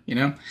here. You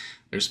know,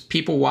 there's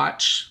people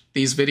watch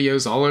these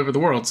videos all over the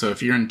world. So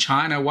if you're in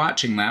China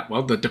watching that,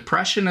 well, the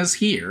depression is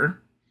here.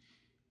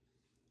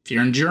 If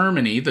you're in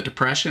Germany, the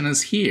depression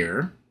is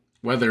here,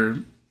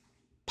 whether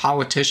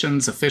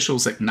politicians,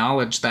 officials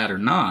acknowledge that or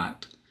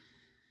not.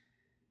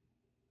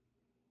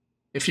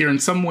 If you're in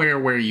somewhere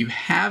where you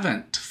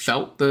haven't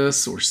felt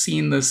this or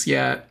seen this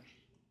yet,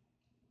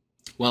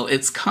 well,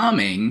 it's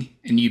coming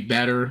and you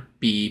better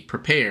be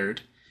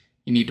prepared.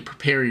 You need to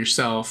prepare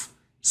yourself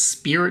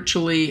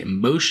spiritually,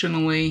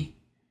 emotionally,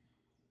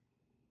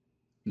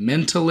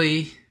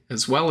 mentally,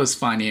 as well as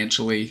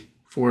financially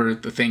for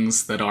the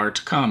things that are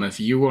to come. If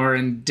you are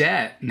in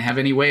debt and have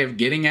any way of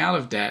getting out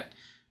of debt,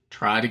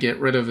 try to get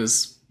rid of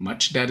as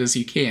much debt as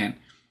you can.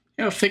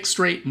 You know, fixed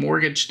rate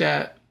mortgage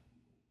debt,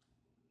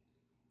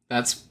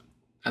 that's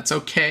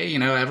okay. You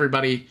know,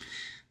 everybody,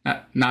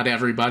 not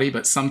everybody,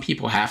 but some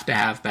people have to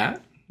have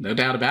that. No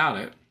doubt about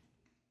it.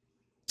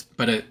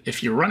 But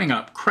if you're running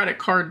up credit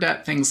card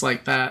debt, things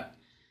like that,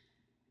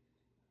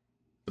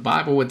 the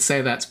Bible would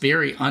say that's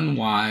very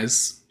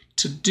unwise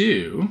to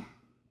do.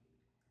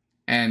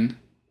 And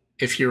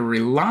if you're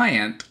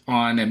reliant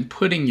on and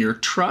putting your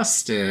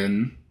trust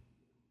in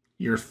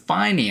your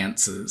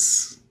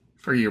finances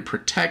for your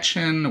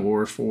protection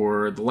or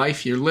for the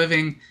life you're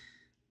living,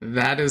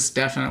 that is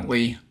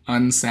definitely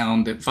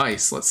unsound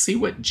advice. Let's see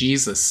what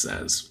Jesus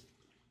says.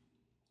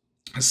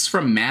 This is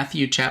from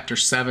Matthew chapter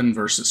 7,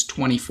 verses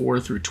 24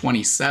 through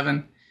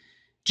 27.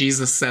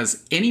 Jesus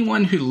says,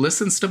 "Anyone who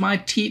listens to my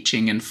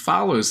teaching and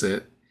follows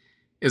it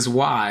is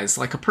wise,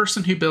 like a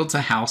person who builds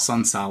a house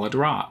on solid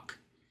rock.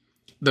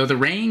 Though the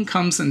rain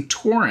comes in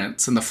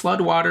torrents and the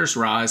floodwaters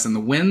rise and the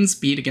winds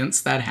beat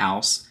against that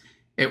house,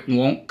 it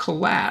won't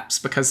collapse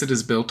because it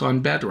is built on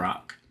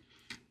bedrock.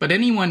 But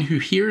anyone who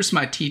hears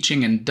my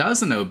teaching and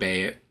doesn't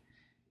obey it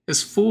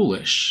is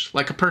foolish,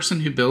 like a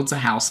person who builds a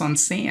house on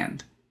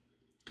sand.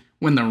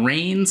 When the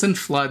rains and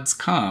floods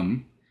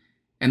come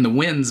and the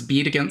winds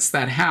beat against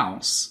that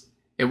house,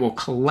 it will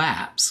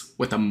collapse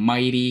with a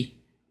mighty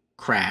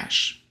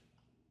crash."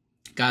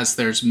 Guys,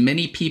 there's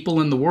many people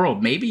in the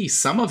world, maybe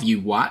some of you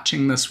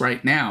watching this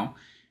right now,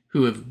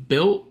 who have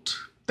built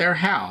their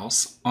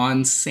house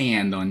on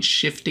sand, on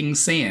shifting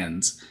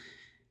sands.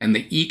 And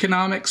the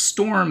economic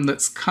storm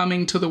that's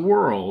coming to the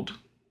world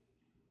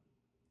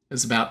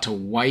is about to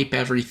wipe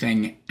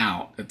everything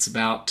out. It's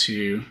about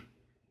to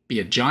be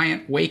a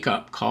giant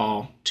wake-up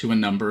call to a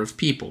number of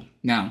people.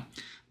 Now,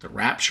 the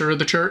rapture of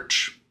the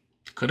church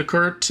could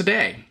occur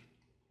today.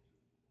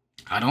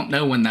 I don't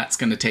know when that's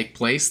going to take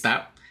place.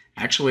 That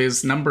actually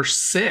is number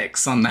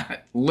 6 on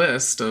that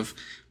list of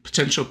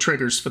potential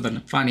triggers for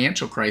the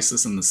financial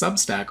crisis in the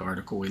Substack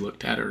article we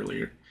looked at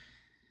earlier.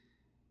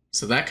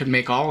 So that could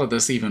make all of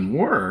this even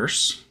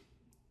worse.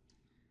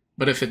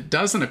 But if it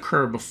doesn't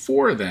occur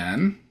before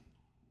then,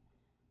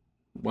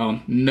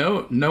 well,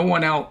 no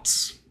one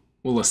else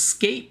will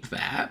escape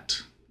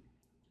that.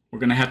 We're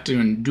going to have to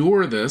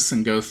endure this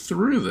and go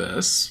through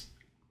this.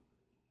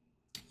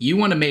 You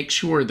want to make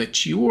sure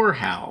that your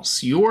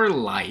house, your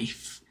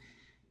life,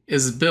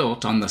 is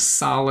built on the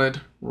solid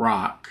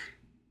rock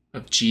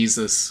of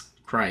Jesus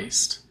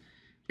Christ.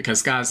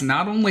 Because, guys,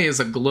 not only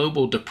is a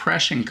global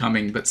depression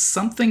coming, but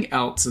something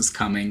else is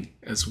coming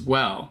as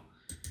well.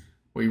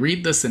 We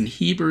read this in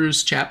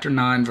Hebrews chapter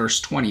 9, verse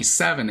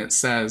 27. It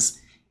says,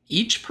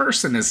 each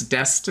person is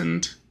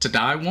destined to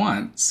die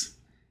once,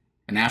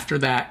 and after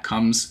that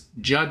comes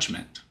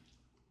judgment.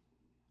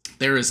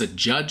 There is a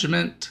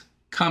judgment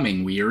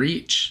coming. We are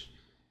each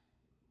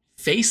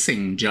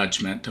facing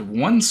judgment of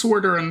one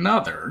sort or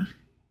another.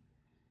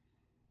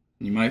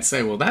 You might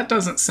say, well, that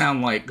doesn't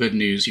sound like good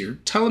news. You're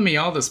telling me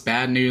all this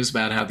bad news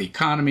about how the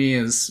economy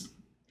is,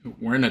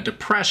 we're in a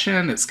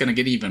depression, it's going to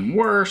get even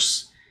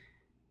worse,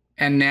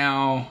 and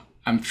now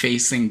I'm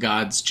facing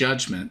God's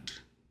judgment.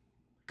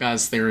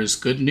 Guys, there is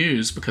good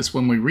news, because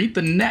when we read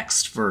the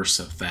next verse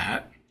of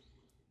that,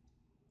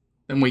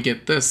 then we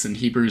get this in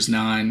Hebrews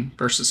 9,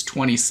 verses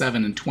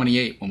 27 and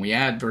 28, when we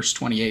add verse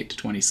 28 to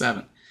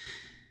 27.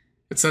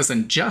 It says,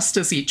 and just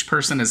as each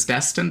person is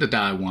destined to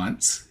die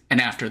once,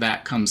 and after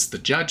that comes the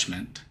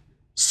judgment,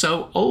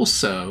 so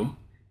also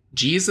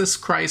Jesus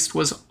Christ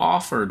was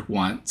offered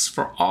once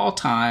for all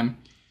time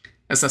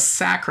as a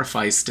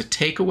sacrifice to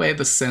take away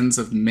the sins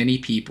of many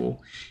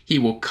people. He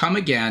will come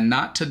again,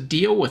 not to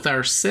deal with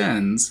our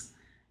sins,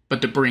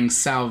 but to bring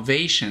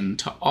salvation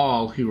to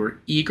all who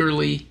are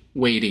eagerly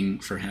waiting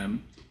for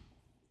him.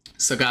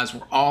 So guys,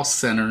 we're all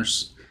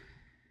sinners.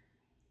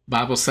 The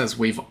Bible says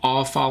we've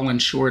all fallen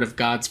short of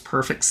God's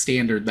perfect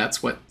standard.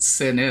 That's what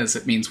sin is.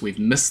 It means we've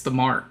missed the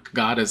mark.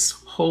 God is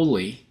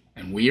holy,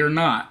 and we are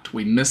not.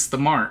 We miss the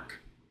mark.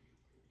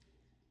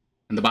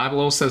 And the Bible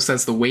also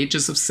says the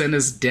wages of sin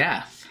is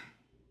death.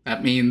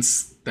 That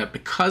means that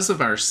because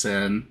of our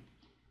sin,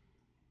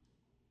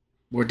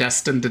 we're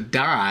destined to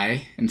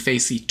die and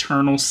face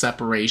eternal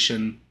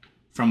separation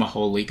from a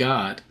holy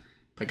God.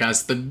 But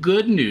guys, the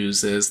good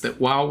news is that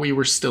while we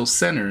were still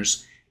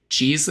sinners,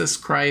 Jesus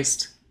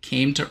Christ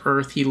came to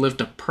earth. He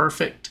lived a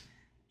perfect,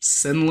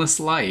 sinless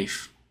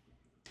life.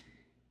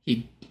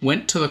 He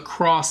went to the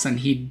cross and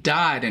he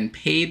died and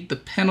paid the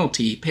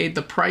penalty, paid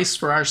the price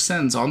for our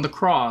sins on the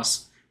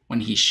cross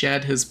when he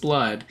shed his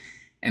blood.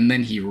 And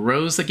then he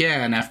rose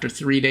again after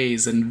 3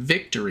 days in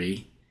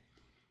victory.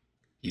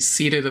 He's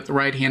seated at the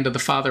right hand of the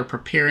Father,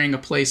 preparing a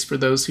place for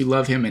those who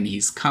love him, and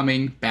he's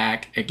coming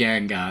back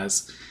again,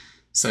 guys.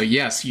 So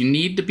yes, you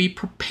need to be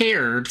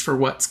prepared for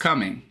what's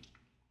coming.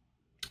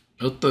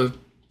 Both the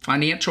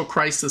financial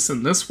crisis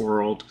in this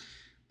world,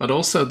 but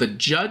also the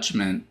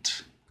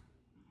judgment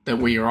that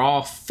we are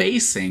all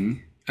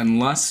facing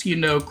unless you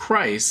know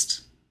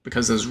Christ,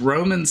 because as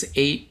Romans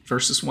 8,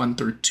 verses 1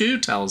 through 2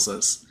 tells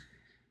us,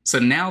 so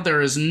now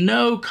there is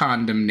no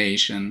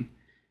condemnation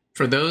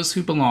for those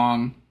who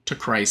belong to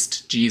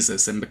Christ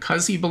Jesus. And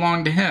because you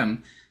belong to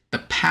him, the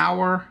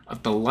power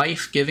of the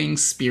life-giving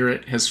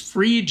Spirit has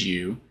freed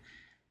you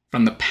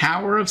from the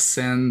power of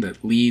sin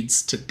that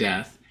leads to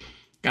death.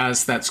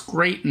 Guys, that's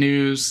great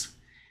news.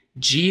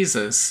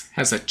 Jesus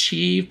has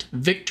achieved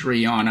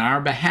victory on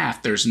our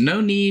behalf. There's no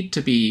need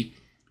to be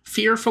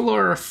fearful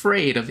or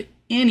afraid of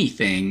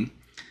anything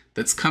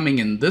that's coming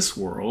in this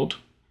world,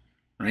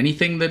 or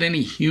anything that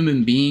any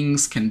human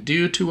beings can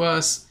do to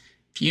us.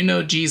 If you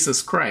know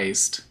Jesus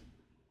Christ,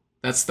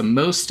 that's the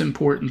most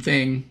important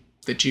thing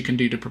that you can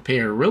do to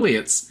prepare. Really,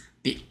 it's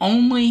the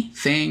only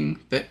thing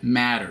that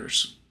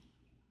matters.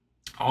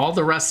 All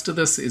the rest of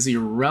this is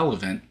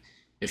irrelevant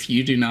if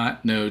you do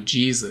not know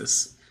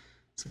Jesus.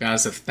 So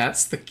guys, if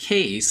that's the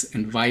case,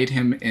 invite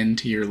him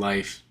into your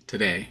life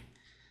today.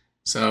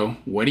 So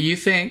what do you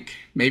think?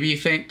 Maybe you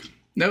think,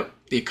 nope,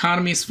 the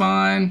economy's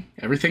fine,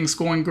 everything's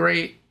going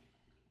great.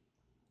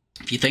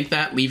 If you think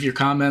that, leave your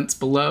comments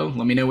below.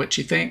 Let me know what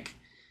you think.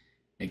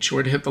 Make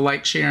sure to hit the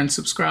like, share, and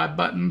subscribe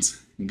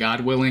buttons. And God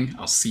willing,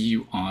 I'll see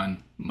you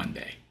on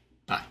Monday.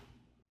 Bye.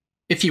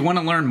 If you want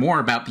to learn more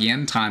about the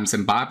end times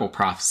and Bible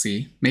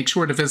prophecy, make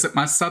sure to visit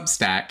my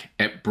Substack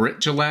at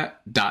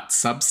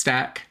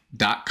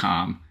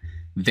brittgillette.substack.com.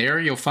 There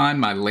you'll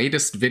find my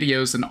latest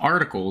videos and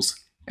articles,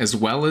 as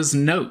well as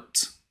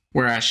notes,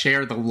 where I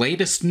share the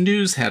latest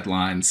news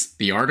headlines,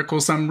 the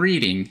articles I'm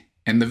reading,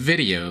 and the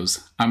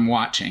videos I'm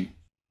watching.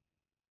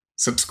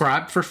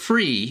 Subscribe for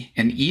free,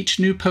 and each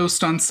new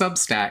post on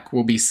Substack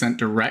will be sent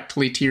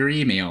directly to your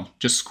email.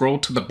 Just scroll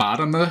to the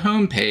bottom of the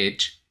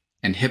homepage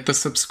and hit the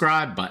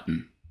subscribe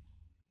button.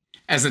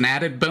 As an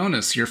added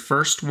bonus, your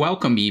first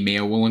welcome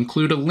email will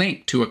include a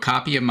link to a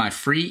copy of my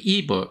free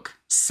ebook,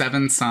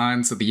 7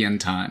 Signs of the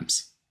End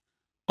Times.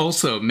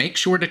 Also, make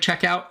sure to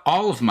check out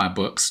all of my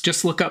books.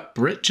 Just look up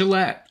Britt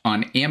Gillette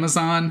on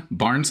Amazon,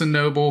 Barnes &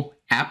 Noble,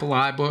 Apple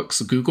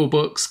iBooks, Google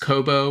Books,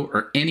 Kobo,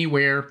 or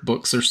anywhere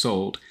books are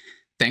sold.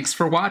 Thanks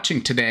for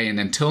watching today, and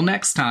until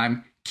next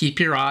time, keep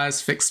your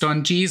eyes fixed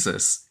on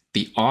Jesus,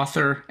 the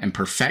author and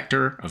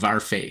perfecter of our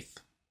faith.